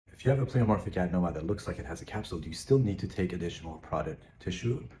If you have a pleomorphic adenoma that looks like it has a capsule, do you still need to take additional parotid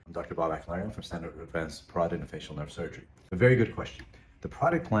tissue? I'm Dr. Bob Aklarian from Center for Advanced Parotid and Facial Nerve Surgery. A very good question. The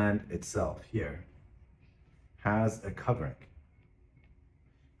parotid gland itself here has a covering.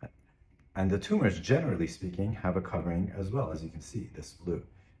 And the tumors, generally speaking, have a covering as well, as you can see, this blue.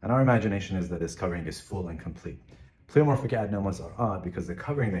 And our imagination is that this covering is full and complete. Pleomorphic adenomas are odd because the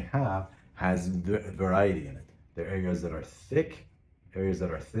covering they have has variety in it. There are areas that are thick, areas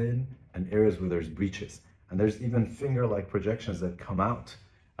that are thin, and areas where there's breaches. And there's even finger-like projections that come out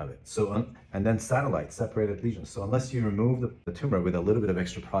of it. So, and then satellite, separated lesions. So unless you remove the tumor with a little bit of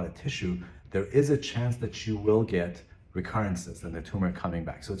extra parotid tissue, there is a chance that you will get recurrences and the tumor coming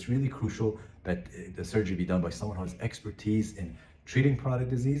back. So it's really crucial that the surgery be done by someone who has expertise in treating parotid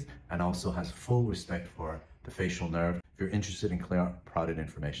disease and also has full respect for the facial nerve. If you're interested in clear parotid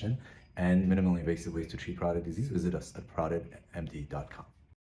information and minimally invasive ways to treat parotid disease, visit us at parotidmd.com.